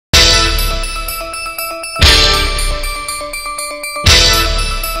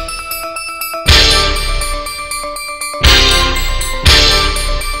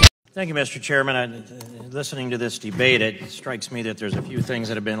Thank you, Mr. Chairman. Listening to this debate, it strikes me that there's a few things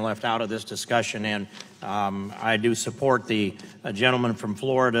that have been left out of this discussion, and I do support the gentleman from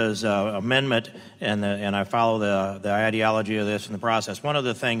Florida's amendment, and I follow the ideology of this and the process. One of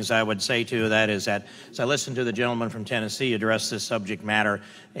the things I would say to that is that as I listened to the gentleman from Tennessee address this subject matter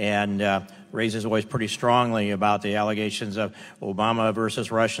and raise his voice pretty strongly about the allegations of Obama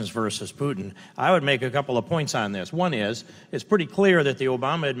versus Russians versus Putin, I would make a couple of points on this. One is, it's pretty clear that the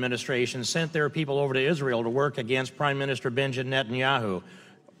Obama administration sent their people over to Israel to work against Prime Minister Benjamin Netanyahu,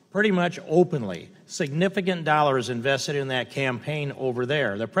 pretty much openly. Significant dollars invested in that campaign over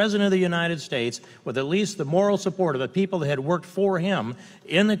there. The President of the United States, with at least the moral support of the people that had worked for him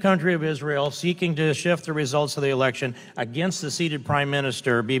in the country of Israel, seeking to shift the results of the election against the seated Prime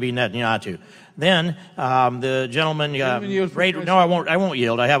Minister, Bibi Netanyahu. Then the gentleman, no, I won't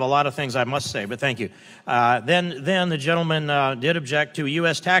yield. I have a lot of things I must say, but thank you. Then the gentleman did object to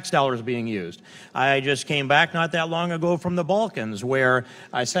U.S. tax dollars being used. I just came back not that long ago from the Balkans, where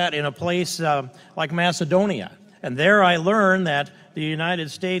I sat in a place like Macedonia. And there I learned that the United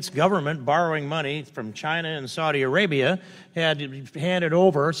States government, borrowing money from China and Saudi Arabia, had handed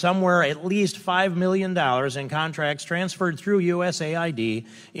over somewhere at least $5 million in contracts transferred through USAID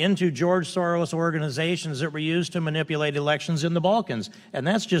into George Soros organizations that were used to manipulate elections in the Balkans. And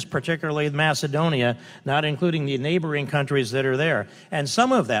that's just particularly Macedonia, not including the neighboring countries that are there. And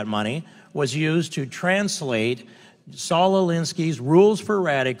some of that money was used to translate Saul Alinsky's Rules for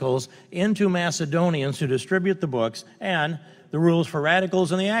Radicals into Macedonians to distribute the books, and the rules for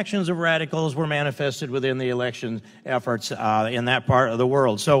radicals and the actions of radicals were manifested within the election efforts in that part of the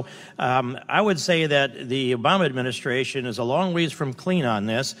world. So I would say that the Obama administration is a long ways from clean on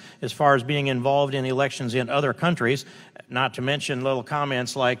this as far as being involved in elections in other countries, not to mention little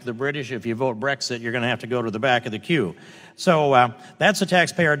comments like the British, if you vote Brexit, you're going to have to go to the back of the queue. So that's the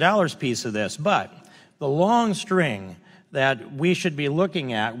taxpayer dollars piece of this. But the long string that we should be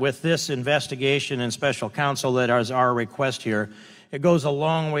looking at with this investigation and special counsel that is our request here, it goes a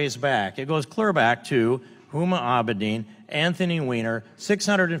long ways back. It goes clear back to Huma Abedin, Anthony Weiner,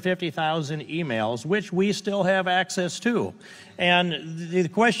 650,000 emails, which we still have access to. And the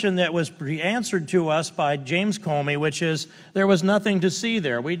question that was answered to us by James Comey, which is, there was nothing to see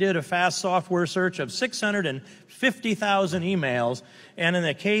there. We did a fast software search of 650,000 emails, and in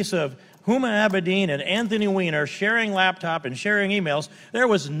the case of Huma Abedin and Anthony Weiner sharing laptop and sharing emails, there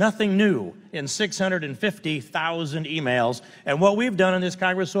was nothing new in 650,000 emails. And what we've done in this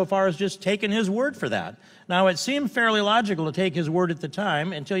Congress so far is just taken his word for that. Now, it seemed fairly logical to take his word at the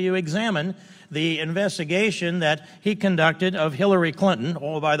time until you examine the investigation that he conducted of Hillary Clinton.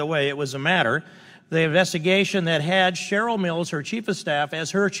 Oh, by the way, it was a matter. The investigation that had Cheryl Mills, her chief of staff,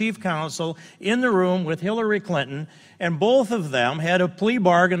 as her chief counsel in the room with Hillary Clinton, and both of them had a plea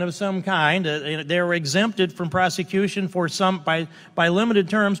bargain of some kind. They were exempted from prosecution for by limited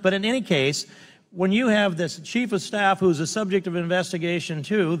terms, but in any case, when you have this chief of staff who's a subject of investigation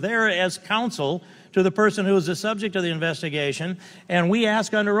too, there as counsel to the person who is the subject of the investigation, and we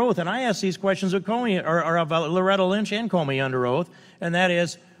ask under oath, and I ask these questions of Comey, or of Loretta Lynch and Comey under oath, and that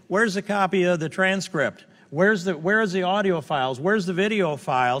is, where's the copy of the transcript? Where's the audio files? Where's the video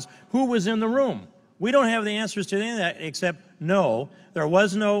files? Who was in the room? We don't have the answers to any of that except no. If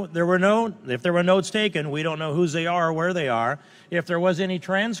there were notes taken, we don't know whose they are or where they are. If there was any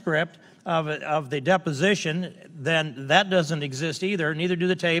transcript of the deposition, then that doesn't exist either. Neither do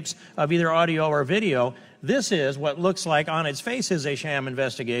the tapes of either audio or video. This is what looks like on its face is a sham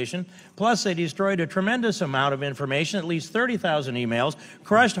investigation. Plus, they destroyed a tremendous amount of information, at least 30,000 emails,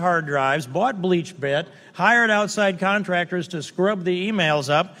 crushed hard drives, bought bleach bit, hired outside contractors to scrub the emails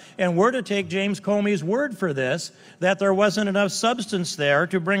up, and we're to take James Comey's word for this, that there wasn't enough substance there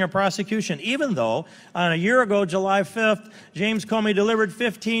to bring a prosecution, even though on a year ago, July 5th, James Comey delivered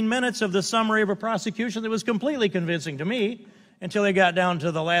 15 minutes of the summary of a prosecution that was completely convincing to me, until he got down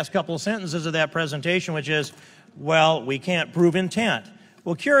to the last couple of sentences of that presentation, which is, well, we can't prove intent.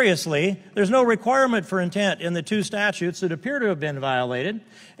 Well, curiously, there's no requirement for intent in the two statutes that appear to have been violated.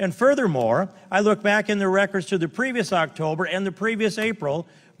 And furthermore, I look back in the records to the previous October and the previous April,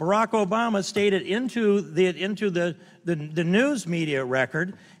 Barack Obama stated into the news media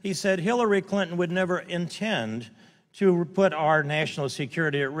record, he said Hillary Clinton would never intend to put our national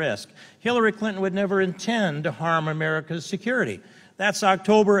security at risk. Hillary Clinton would never intend to harm America's security. That's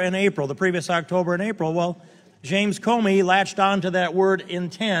October and April, the previous October and April. Well, James Comey latched on to that word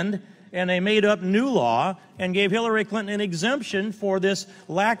intend, and they made up new law and gave Hillary Clinton an exemption for this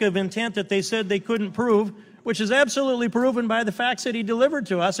lack of intent that they said they couldn't prove, which is absolutely proven by the facts that he delivered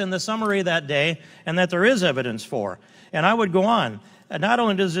to us in the summary that day and that there is evidence for. And I would go on. not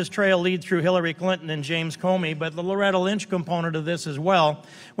only does this trail lead through Hillary Clinton and James Comey, but the Loretta Lynch component of this as well.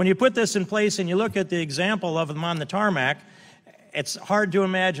 When you put this in place and you look at the example of them on the tarmac, it's hard to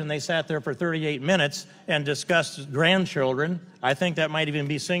imagine they sat there for 38 minutes and discussed grandchildren. I think that might even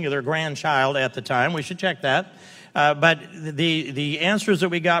be singular, grandchild at the time. We should check that. But the answers that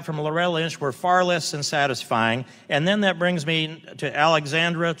we got from Loretta Lynch were far less than satisfying. And then that brings me to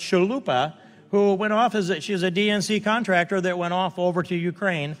Alexandra Chalupa, who went off she's a DNC contractor that went off over to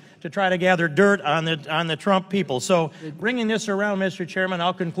Ukraine to try to gather dirt on the Trump people. So bringing this around, Mr. Chairman,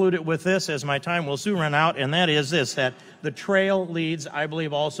 I'll conclude it with this, as my time will soon run out, and that is this, that the trail leads, I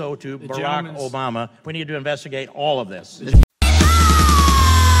believe, also to Barack Obama. We need to investigate all of this.